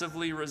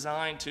passively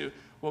resign to,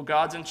 well,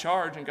 God's in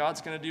charge, and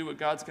God's going to do what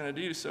God's going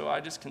to do, so I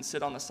just can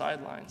sit on the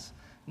sidelines.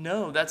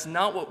 No, that's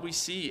not what we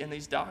see in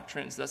these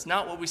doctrines. That's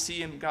not what we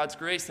see in God's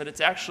grace, that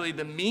it's actually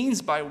the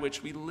means by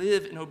which we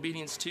live in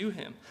obedience to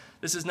him.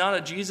 This is not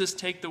a Jesus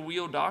take the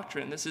wheel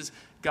doctrine. This is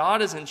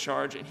God is in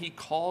charge, and he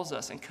calls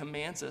us and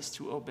commands us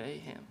to obey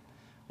him.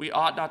 We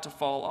ought not to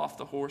fall off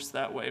the horse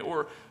that way.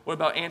 Or what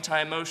about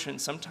anti-emotion?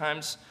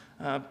 Sometimes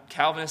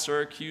Calvinists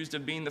are accused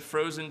of being the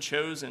frozen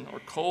chosen or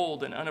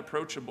cold and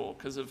unapproachable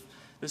because of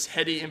this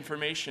heady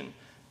information.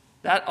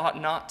 That ought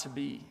not to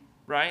be,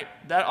 right?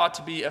 That ought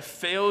to be a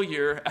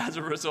failure as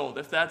a result,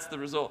 if that's the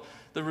result.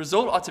 The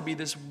result ought to be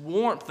this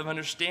warmth of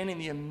understanding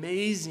the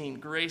amazing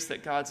grace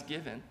that God's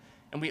given.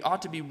 And we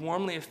ought to be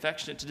warmly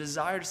affectionate to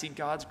desire to see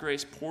God's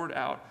grace poured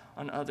out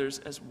on others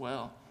as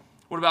well.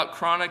 What about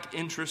chronic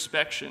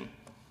introspection?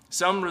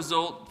 Some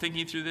result,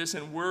 thinking through this,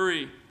 in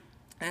worry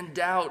and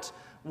doubt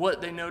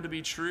what they know to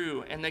be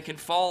true, and they can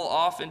fall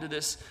off into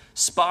this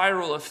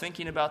spiral of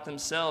thinking about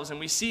themselves. And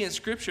we see in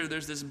Scripture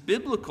there's this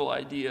biblical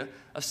idea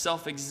of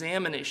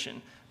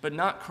self-examination, but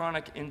not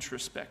chronic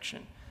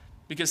introspection.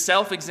 Because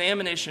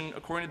self-examination,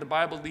 according to the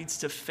Bible, leads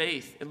to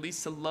faith, it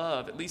leads to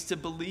love, it leads to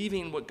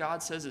believing what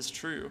God says is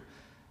true.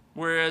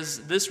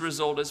 Whereas this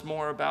result is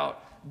more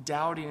about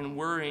doubting and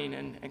worrying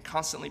and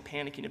constantly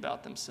panicking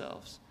about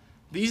themselves.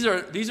 These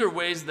are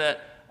ways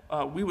that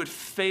we would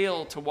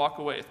fail to walk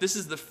away. If this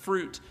is the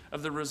fruit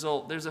of the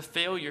result, there's a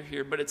failure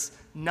here, but it's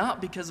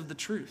not because of the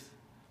truth.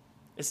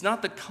 It's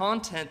not the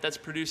content that's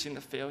producing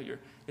the failure.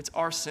 It's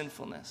our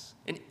sinfulness.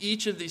 In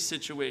each of these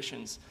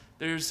situations,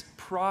 there's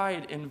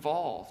pride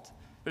involved.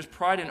 There's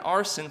pride in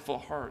our sinful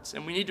hearts.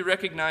 And we need to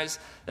recognize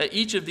that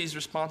each of these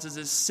responses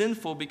is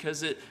sinful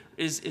because it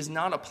is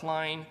not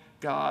applying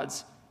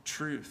God's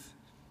truth.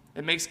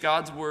 It makes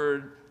God's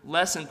word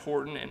less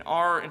important and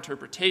our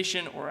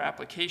interpretation or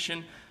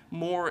application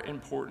more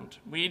important.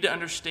 We need to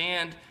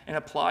understand and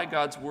apply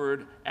God's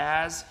word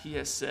as he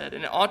has said.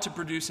 And it ought to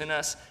produce in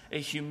us a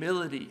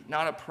humility,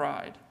 not a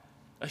pride.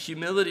 A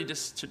humility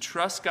to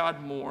trust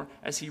God more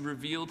as he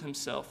revealed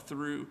himself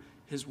through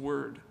his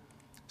word.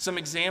 Some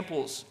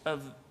examples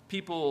of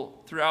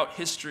people throughout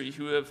history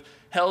who have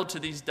held to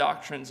these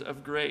doctrines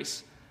of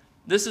grace.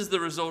 This is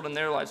the result in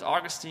their lives.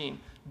 Augustine,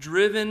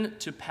 driven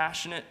to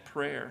passionate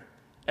prayer.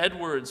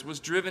 Edwards was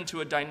driven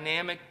to a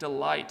dynamic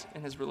delight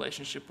in his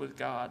relationship with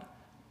God.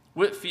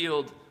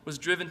 Whitfield was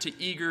driven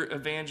to eager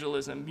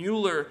evangelism.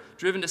 Mueller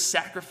driven to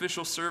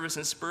sacrificial service,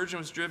 and Spurgeon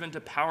was driven to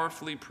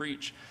powerfully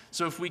preach.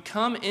 So if we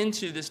come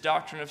into this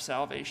doctrine of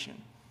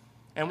salvation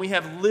and we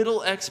have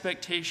little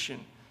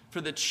expectation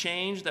for the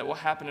change that will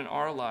happen in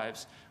our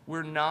lives,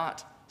 we're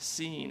not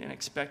seeing and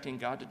expecting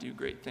God to do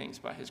great things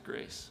by his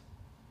grace.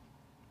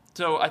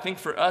 So I think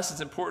for us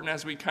it's important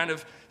as we kind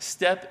of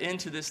step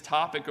into this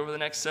topic over the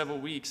next several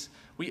weeks,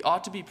 we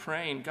ought to be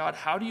praying, God,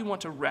 how do you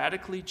want to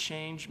radically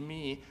change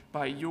me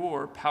by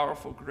your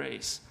powerful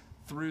grace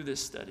through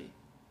this study?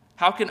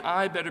 How can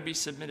I better be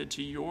submitted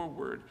to your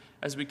word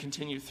as we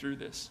continue through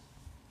this?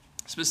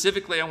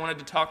 Specifically, I wanted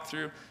to talk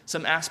through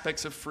some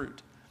aspects of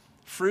fruit.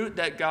 Fruit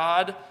that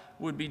God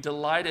would be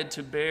delighted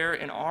to bear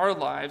in our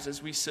lives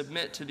as we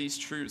submit to these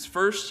truths.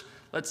 First,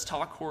 let's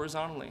talk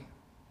horizontally.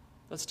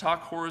 Let's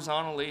talk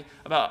horizontally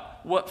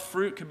about what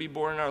fruit could be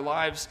born in our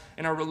lives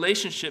and our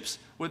relationships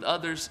with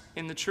others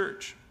in the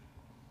church.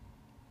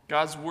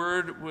 God's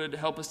word would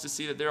help us to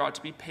see that there ought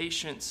to be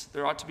patience,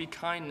 there ought to be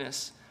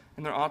kindness,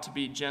 and there ought to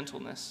be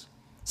gentleness.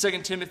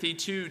 2 Timothy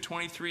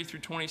 2:23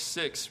 through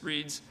 26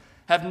 reads,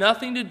 "Have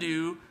nothing to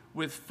do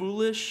with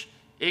foolish,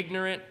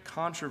 ignorant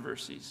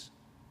controversies.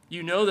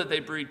 You know that they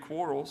breed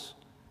quarrels.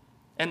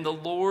 And the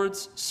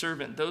Lord's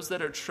servant, those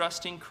that are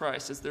trusting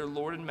Christ as their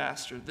Lord and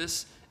Master,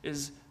 this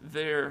is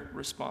their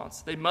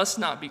response. They must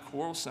not be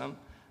quarrelsome,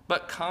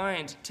 but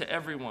kind to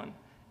everyone,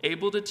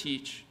 able to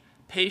teach,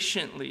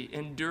 patiently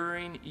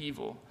enduring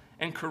evil,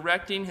 and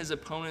correcting his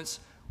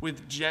opponents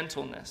with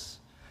gentleness."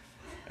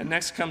 And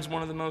next comes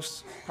one of the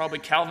most probably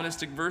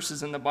Calvinistic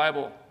verses in the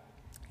Bible.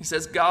 He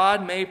says,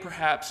 "God may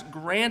perhaps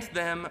grant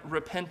them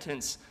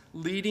repentance,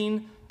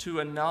 leading to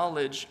a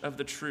knowledge of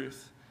the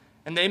truth,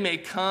 and they may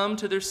come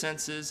to their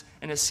senses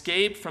and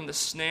escape from the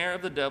snare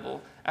of the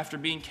devil after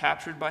being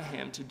captured by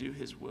him to do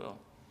his will."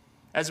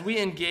 As we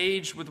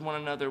engage with one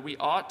another, we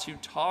ought to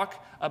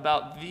talk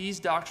about these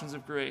doctrines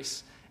of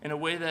grace in a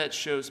way that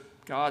shows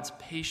God's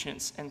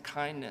patience and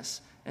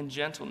kindness and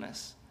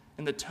gentleness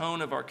in the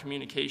tone of our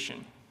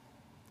communication.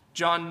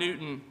 John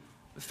Newton,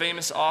 the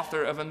famous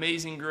author of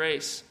Amazing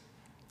Grace,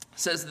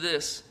 says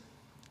this.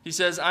 He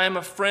says, "I am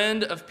a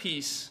friend of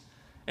peace,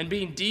 and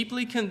being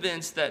deeply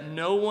convinced that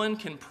no one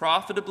can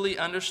profitably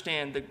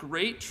understand the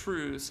great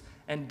truths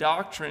and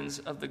doctrines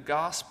of the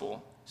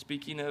gospel,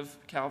 speaking of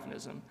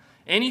Calvinism,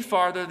 any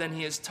farther than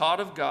he is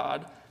taught of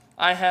God,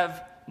 I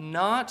have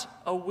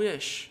not a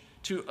wish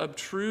to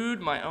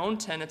obtrude my own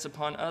tenets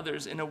upon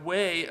others in a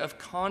way of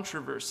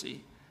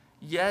controversy,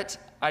 yet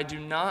I do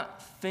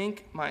not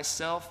think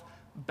myself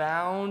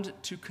bound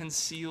to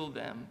conceal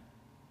them.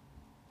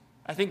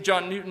 I think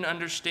John Newton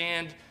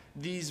understood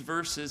these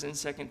verses in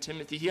 2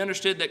 Timothy. He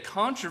understood that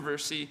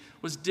controversy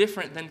was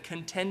different than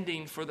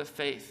contending for the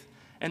faith,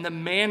 and the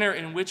manner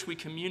in which we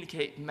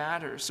communicate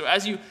matters. So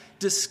as you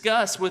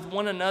discuss with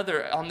one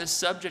another on this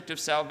subject of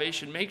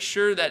salvation, make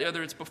sure that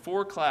whether it's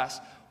before class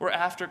or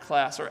after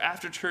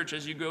church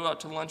as you go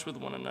out to lunch with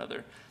one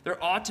another,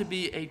 there ought to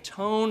be a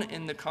tone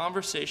in the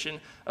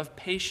conversation of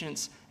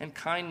patience and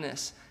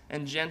kindness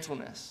and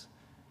gentleness.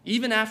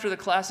 Even after the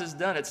class is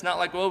done, it's not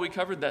like, well, we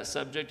covered that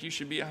subject, you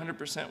should be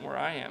 100% where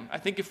I am. I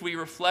think if we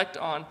reflect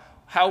on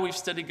how we've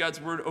studied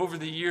God's word over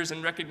the years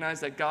and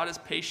recognize that God is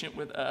patient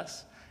with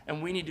us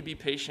and we need to be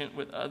patient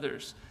with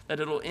others,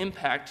 that it'll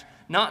impact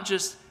not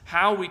just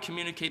how we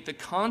communicate the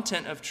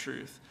content of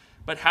truth,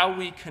 but how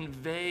we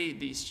convey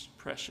these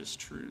precious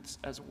truths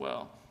as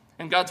well.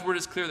 And God's word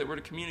is clear that we're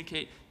to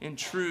communicate in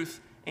truth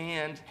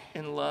and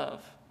in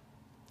love.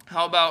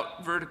 How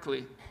about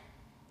vertically?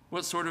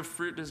 What sort of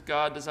fruit does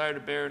God desire to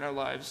bear in our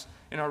lives,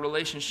 in our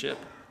relationship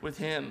with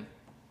him?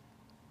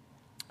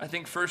 I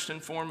think first and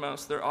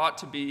foremost, there ought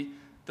to be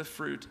the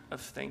fruit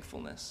of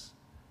thankfulness.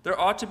 There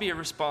ought to be a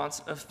response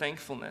of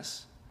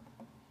thankfulness.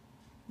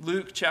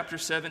 Luke chapter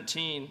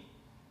 17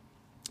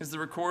 is the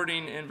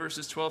recording in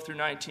verses 12 through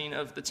 19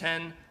 of the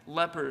 10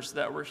 lepers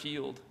that were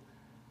healed.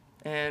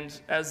 And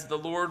as the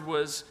Lord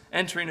was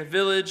entering a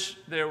village,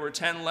 there were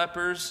 10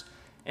 lepers,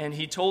 and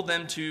he told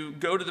them to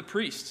go to the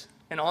priest.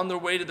 And on their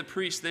way to the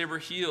priest, they were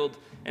healed.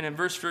 And in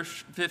verse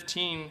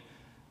 15,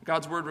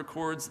 God's word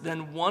records,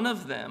 then one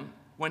of them,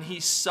 when he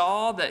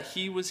saw that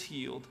he was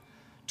healed,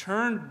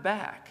 turned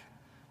back,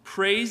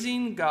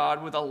 praising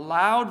God with a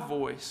loud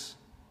voice,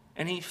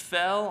 and he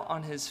fell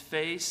on his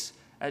face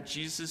at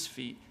Jesus'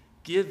 feet,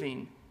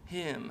 giving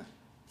him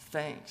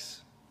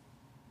thanks.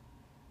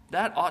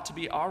 That ought to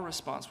be our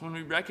response when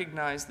we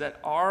recognize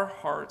that our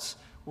hearts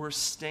were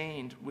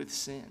stained with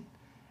sin,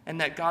 and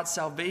that God's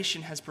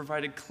salvation has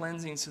provided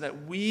cleansing so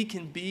that we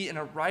can be in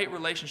a right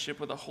relationship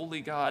with a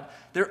holy God.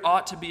 There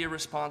ought to be a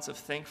response of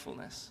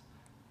thankfulness.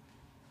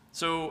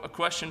 So a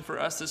question for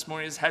us this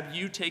morning is, have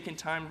you taken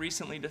time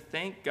recently to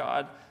thank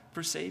God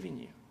for saving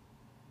you?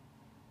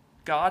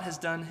 God has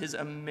done his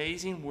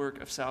amazing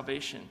work of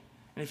salvation.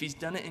 And if he's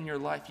done it in your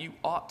life, you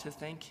ought to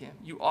thank him.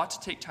 You ought to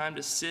take time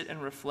to sit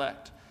and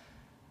reflect.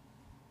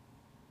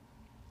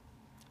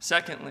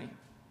 Secondly,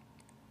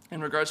 in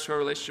regards to our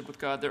relationship with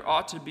God, there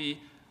ought to be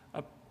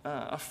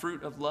a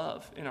fruit of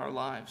love in our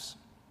lives.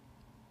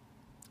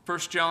 1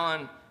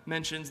 John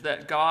mentions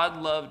that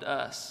God loved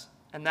us,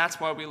 and that's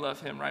why we love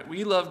him, right?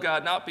 We love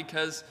God not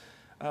because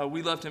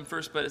we loved him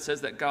first, but it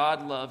says that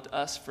God loved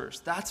us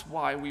first. That's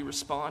why we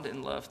respond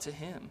in love to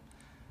him.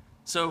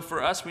 So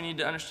for us, we need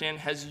to understand,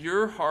 has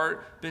your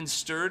heart been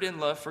stirred in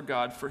love for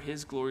God for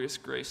his glorious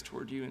grace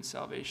toward you in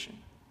salvation?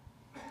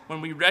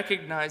 When we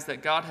recognize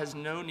that God has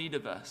no need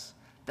of us,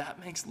 that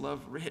makes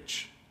love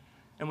rich.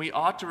 And we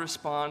ought to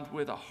respond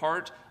with a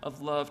heart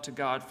of love to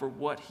God for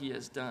what he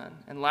has done.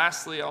 And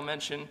lastly, I'll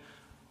mention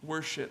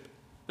worship.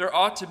 There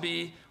ought to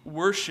be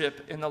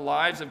worship in the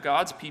lives of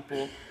God's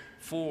people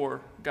for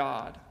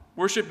God.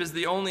 Worship is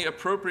the only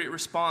appropriate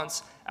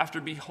response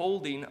after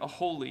beholding a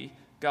holy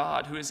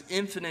God who is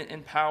infinite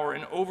in power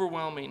and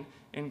overwhelming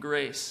in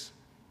grace.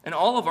 And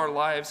all of our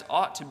lives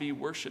ought to be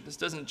worship. This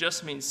doesn't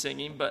just mean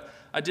singing, but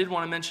I did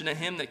want to mention a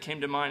hymn that came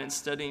to mind in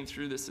studying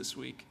through this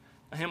week.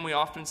 A hymn we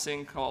often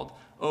sing called,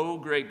 "O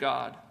Great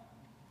God."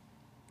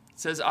 It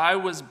says, I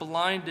was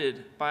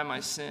blinded by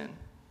my sin.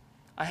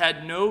 I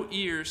had no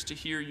ears to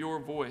hear your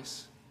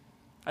voice.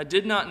 I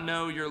did not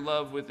know your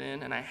love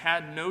within, and I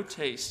had no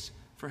taste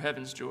for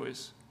heaven's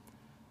joys.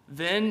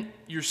 Then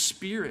your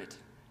Spirit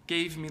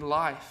gave me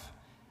life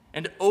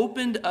and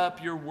opened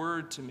up your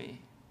word to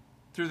me.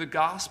 Through the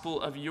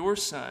gospel of your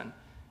Son,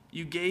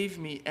 you gave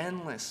me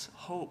endless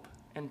hope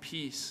and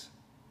peace.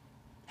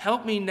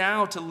 Help me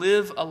now to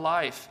live a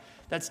life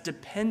that's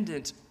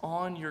dependent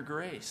on your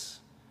grace.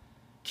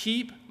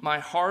 Keep my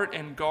heart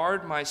and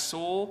guard my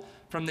soul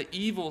from the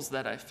evils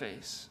that I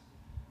face.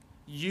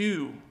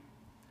 You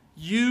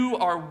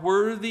are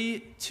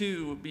worthy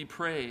to be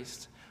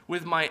praised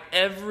with my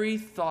every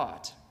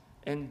thought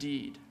and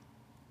deed.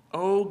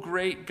 O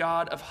great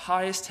God of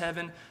highest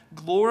heaven,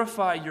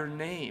 glorify your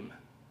name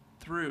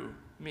through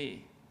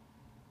me.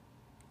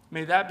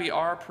 May that be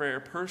our prayer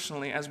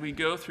personally as we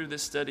go through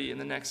this study in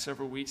the next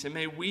several weeks. And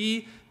may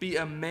we be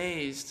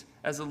amazed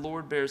as the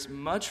Lord bears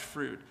much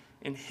fruit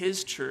in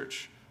his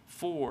church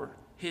for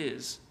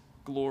his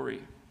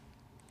glory.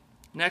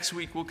 Next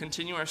week, we'll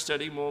continue our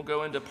study and we'll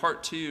go into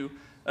part 2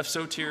 of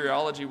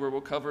Soteriology, where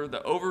we'll cover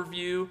the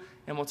overview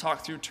and we'll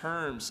talk through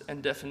terms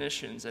and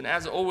definitions. And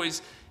as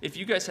always, if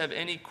you guys have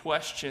any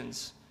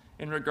questions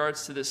in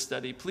regards to this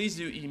study, please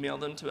do email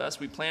them to us.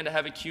 We plan to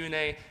have a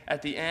Q&A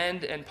at the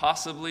end, and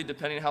possibly,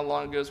 depending on how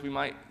long it goes, we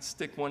might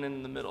stick one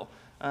in the middle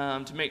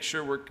to make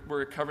sure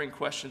we're covering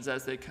questions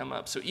as they come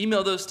up. So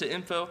email those to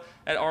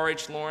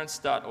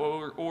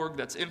info@rhlawrence.org.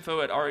 That's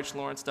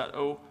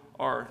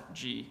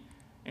info@rhlawrence.org.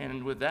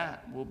 And with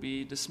that, we'll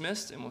be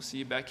dismissed, and we'll see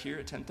you back here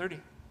at 10:30.